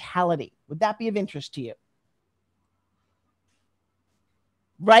superstar mentality? Would that be of interest to you?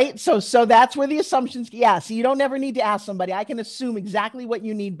 Right? So that's where the assumptions, yeah. So you don't ever need to ask somebody. I can assume exactly what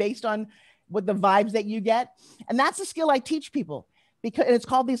you need based on what the vibes that you get. And that's a skill I teach people, because it's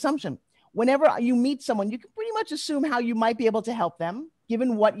called the assumption. Whenever you meet someone, you can pretty much assume how you might be able to help them,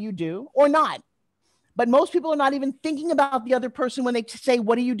 given what you do or not. But most people are not even thinking about the other person when they say,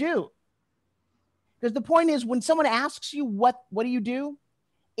 what do you do? Because the point is, when someone asks you, what do you do?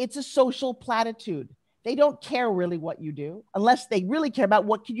 It's a social platitude. They don't care really what you do unless they really care about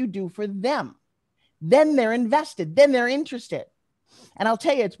what can you do for them. Then they're invested. Then they're interested. And I'll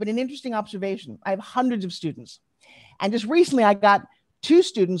tell you, it's been an interesting observation. I have hundreds of students. And just recently, I got 2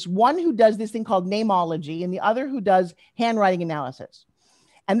 students, one who does this thing called namology and the other who does handwriting analysis.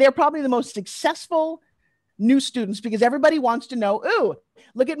 And they're probably the most successful new students because everybody wants to know, ooh,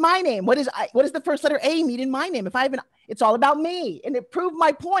 look at my name. What does the first letter A mean in my name? It's all about me. And it proved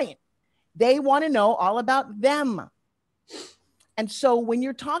my point. They want to know all about them. And so when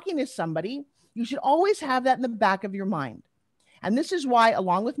you're talking to somebody, you should always have that in the back of your mind. And this is why,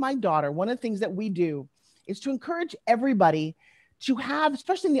 along with my daughter, one of the things that we do is to encourage everybody to have,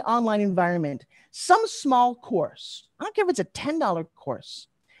 especially in the online environment, some small course. I don't care if it's a $10 course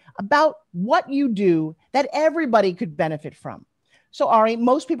about what you do that everybody could benefit from. So Ari,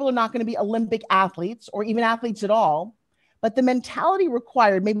 most people are not going to be Olympic athletes or even athletes at all, but the mentality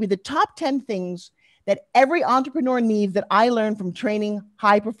required, maybe the top 10 things that every entrepreneur needs that I learned from training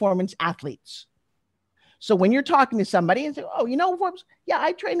high performance athletes. So when you're talking to somebody and say, oh, you know, Forbes, yeah,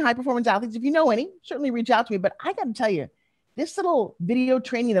 I train high performance athletes. If you know any, certainly reach out to me. But I got to tell you, this little video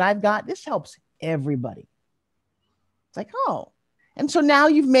training that I've got, this helps everybody. It's like, oh. And so now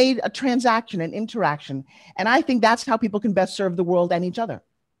you've made a transaction, an interaction. And I think that's how people can best serve the world and each other.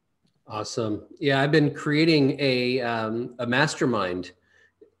 Awesome. Yeah, I've been creating a mastermind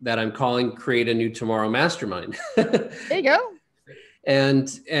that I'm calling Create a New Tomorrow Mastermind. There you go.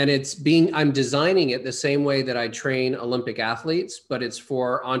 And I'm designing it the same way that I train Olympic athletes, but it's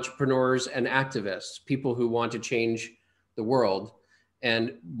for entrepreneurs and activists, people who want to change the world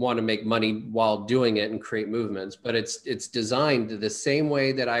and want to make money while doing it and create movements. But it's designed the same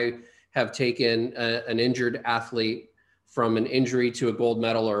way that I have taken an injured athlete from an injury to a gold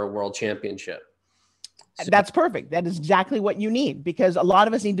medal or a world championship. So, that's perfect. That is exactly what you need, because a lot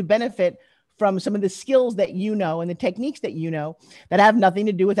of us need to benefit from some of the skills that you know and the techniques that you know that have nothing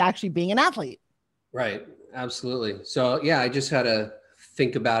to do with actually being an athlete. Right. Absolutely. So yeah, I just had to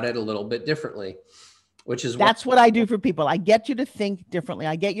think about it a little bit differently, that's what I do for people. I get you to think differently.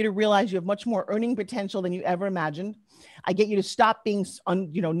 I get you to realize you have much more earning potential than you ever imagined. I get you to stop being,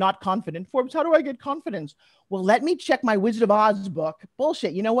 not confident. Forbes, how do I get confidence? Well, let me check my Wizard of Oz book.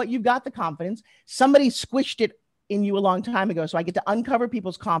 Bullshit. You know what? You've got the confidence. Somebody squished it in you a long time ago. So I get to uncover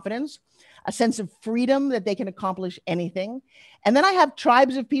people's confidence, a sense of freedom that they can accomplish anything. And then I have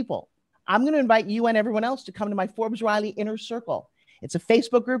tribes of people. I'm going to invite you and everyone else to come to my Forbes Riley Inner Circle. It's a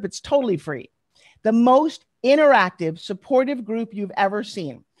Facebook group. It's totally free. The most interactive, supportive group you've ever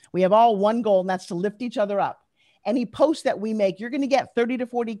seen. We have all one goal, and that's to lift each other up. Any post that we make, you're going to get 30 to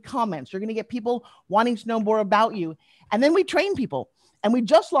 40 comments. You're going to get people wanting to know more about you. And then we train people. And we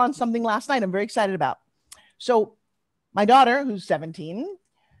just launched something last night I'm very excited about. So my daughter, who's 17,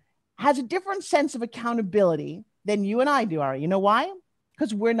 has a different sense of accountability than you and I do, Ari. You know why?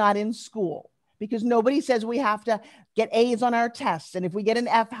 Because we're not in school. Because nobody says we have to get A's on our tests. And if we get an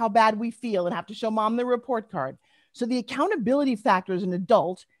F, how bad we feel and have to show mom the report card. So the accountability factor as an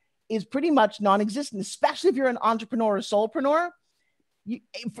adult is pretty much non-existent, especially if you're an entrepreneur or soulpreneur.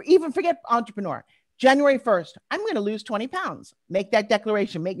 Even forget entrepreneur. January 1st, I'm going to lose 20 pounds. Make that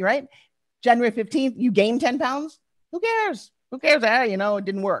declaration. Right? January 15th, you gain 10 pounds. Who cares? Who cares? It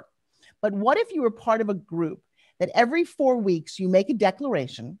didn't work. But what if you were part of a group that every 4 weeks you make a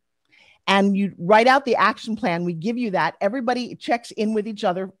declaration and you write out the action plan. We give you that. Everybody checks in with each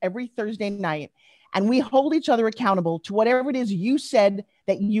other every Thursday night, and we hold each other accountable to whatever it is you said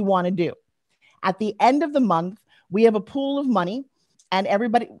that you want to do. At the end of the month, we have a pool of money, and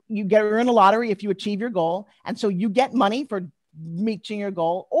everybody, you're in a lottery if you achieve your goal. And so you get money for reaching your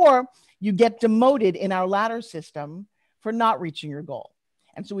goal, or you get demoted in our ladder system for not reaching your goal.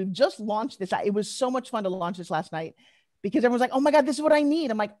 And so we've just launched this. It was so much fun to launch this last night because everyone's like, oh my God, this is what I need.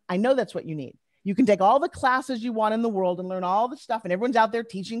 I'm like, I know that's what you need. You can take all the classes you want in the world and learn all the stuff, and everyone's out there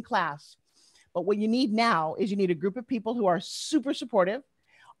teaching class. But what you need now is you need a group of people who are super supportive,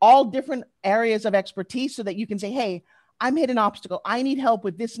 all different areas of expertise, so that you can say, hey, I'm hit an obstacle. I need help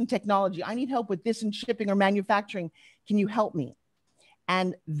with this in technology. I need help with this in shipping or manufacturing. Can you help me?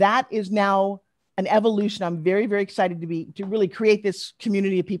 And that is now an evolution. I'm very, very excited to really create this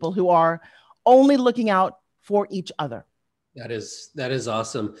community of people who are only looking out for each other. That is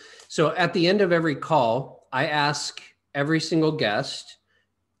awesome. So at the end of every call, I ask every single guest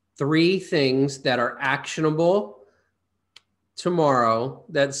 3 things that are actionable tomorrow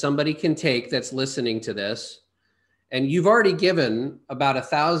that somebody can take that's listening to this. And you've already given about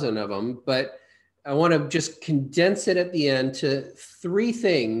 1,000 of them, but I want to just condense it at the end to 3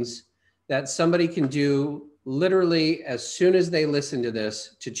 things that somebody can do literally as soon as they listen to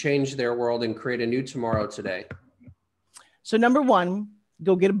this to change their world and create a new tomorrow today. So number 1,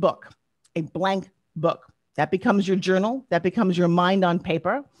 go get a book, a blank book. That becomes your journal. That becomes your mind on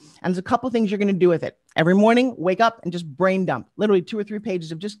paper. And there's a couple things you're going to do with it. Every morning, wake up and just brain dump, literally 2 or 3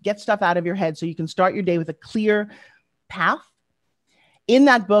 pages of just get stuff out of your head so you can start your day with a clear path. In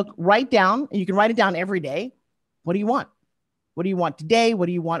that book, write down, and you can write it down every day. What do you want? What do you want today? What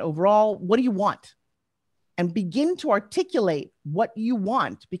do you want overall? What do you want? And begin to articulate what you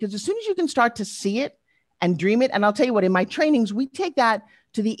want, because as soon as you can start to see it and dream it, and I'll tell you what, in my trainings, we take that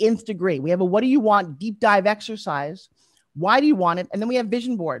to the nth degree. We have a what do you want deep dive exercise. Why do you want it? And then we have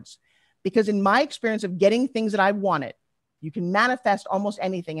vision boards, because in my experience of getting things that I wanted, you can manifest almost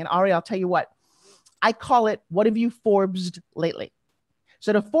anything. And Ari, I'll tell you what, I call it, what have you Forbes'd lately?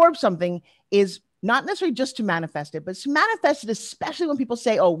 So to Forbes something is not necessarily just to manifest it, but to manifest it, especially when people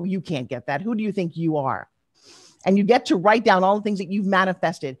say, oh, you can't get that. Who do you think you are? And you get to write down all the things that you've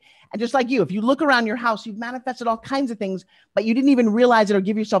manifested. And just like you, if you look around your house, you've manifested all kinds of things, but you didn't even realize it or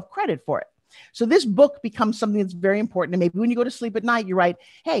give yourself credit for it. So this book becomes something that's very important. And maybe when you go to sleep at night, you write,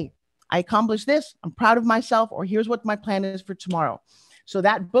 hey, I accomplished this. I'm proud of myself, or here's what my plan is for tomorrow. So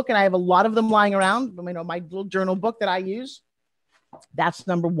that book, and I have a lot of them lying around, my little journal book that I use. That's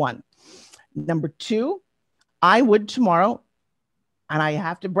number 1. Number 2, I would tomorrow, and I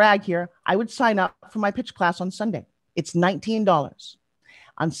have to brag here, I would sign up for my pitch class on Sunday. It's $19.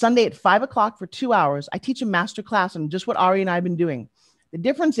 On Sunday at 5 o'clock for 2 hours, I teach a master class on just what Ari and I have been doing. The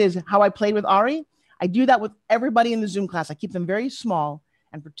difference is how I played with Ari. I do that with everybody in the Zoom class. I keep them very small.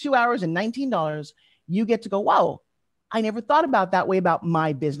 And for 2 hours and $19, you get to go, whoa, I never thought about that way about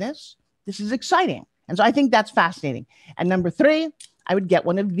my business. This is exciting. And so I think that's fascinating. And number 3, I would get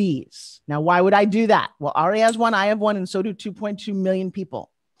one of these. Now, why would I do that? Well, Ari has one, I have one, and so do 2.2 million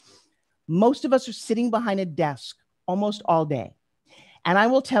people. Most of us are sitting behind a desk almost all day. And I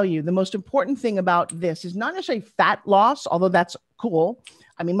will tell you, the most important thing about this is not necessarily fat loss, although that's cool.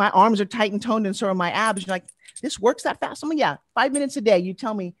 I mean, my arms are tight and toned, and so are my abs. You're like, this works that fast? I'm like, yeah, 5 minutes a day, you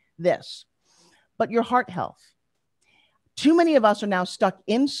tell me this. But your heart health. Too many of us are now stuck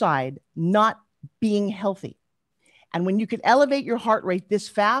inside, not being healthy. And when you can elevate your heart rate this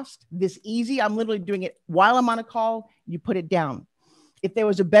fast, this easy, I'm literally doing it while I'm on a call, you put it down. If there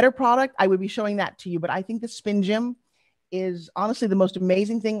was a better product, I would be showing that to you. But I think the Spin Gym is honestly the most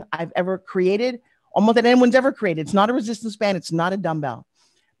amazing thing I've ever created, almost that anyone's ever created. It's not a resistance band. It's not a dumbbell.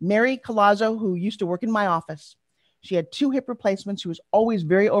 Mary Colazzo, who used to work in my office, she had 2 hip replacements. She was always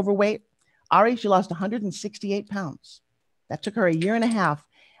very overweight. Ari, she lost 168 pounds. That took her a year and a half.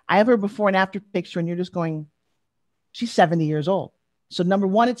 I have her before and after picture, and you're just going, she's 70 years old. So number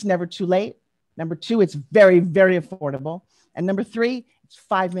 1, it's never too late. Number 2, it's very, very affordable. And number 3, it's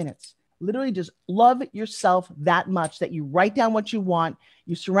 5 minutes. Literally just love yourself that much that you write down what you want.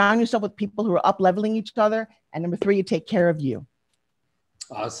 You surround yourself with people who are up leveling each other. And number 3, you take care of you.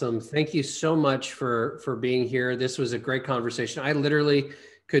 Awesome. Thank you so much for being here. This was a great conversation. I literally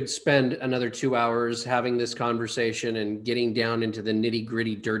could spend another 2 hours having this conversation and getting down into the nitty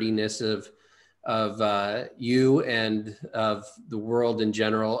gritty dirtiness of you and of the world in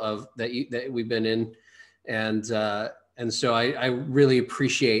general that we've been in. And so I really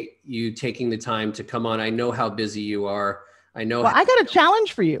appreciate you taking the time to come on. I know how busy you are. I know. Well, I got a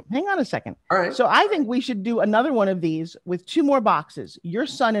challenge for you. Hang on a second. All right. So I think we should do another one of these with 2 more boxes, your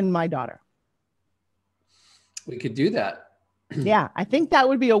son and my daughter. We could do that. Yeah, I think that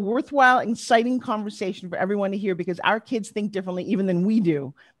would be a worthwhile, exciting conversation for everyone to hear, because our kids think differently even than we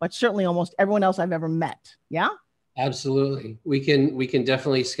do, but certainly almost everyone else I've ever met. Yeah? Absolutely. We can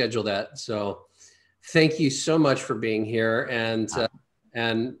definitely schedule that. So thank you so much for being here. And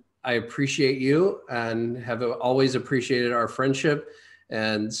I appreciate you and have always appreciated our friendship.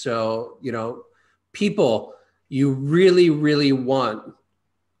 And so, people, you really, really want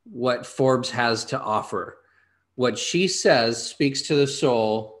what Forbes has to offer. What she says speaks to the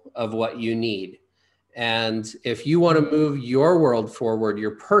soul of what you need. And if you want to move your world forward,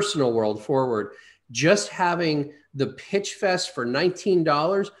 your personal world forward, just having the pitch fest for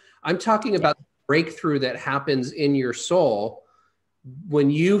 $19, I'm talking about the breakthrough that happens in your soul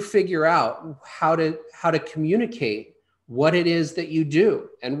when you figure out how to communicate what it is that you do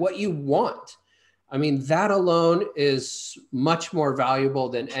and what you want. I mean, that alone is much more valuable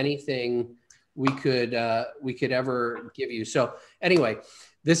than anything we could ever give you. So anyway,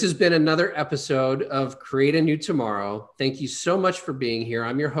 this has been another episode of Create a New Tomorrow. Thank you so much for being here.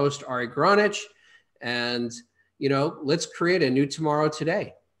 I'm your host, Ari Gronich, and let's create a new tomorrow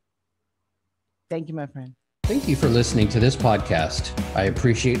today. Thank you, my friend. Thank you for listening to this podcast. I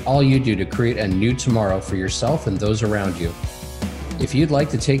appreciate all you do to create a new tomorrow for yourself and those around you. If you'd like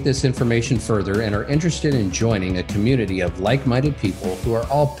to take this information further and are interested in joining a community of like-minded people who are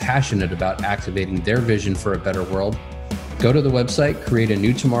all passionate about activating their vision for a better world, go to the website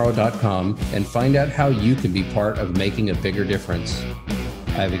createanewtomorrow.com and find out how you can be part of making a bigger difference.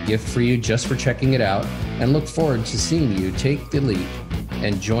 I have a gift for you just for checking it out, and look forward to seeing you take the leap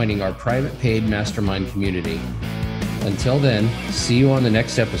and joining our private paid mastermind community. Until then, see you on the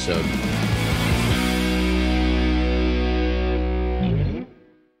next episode.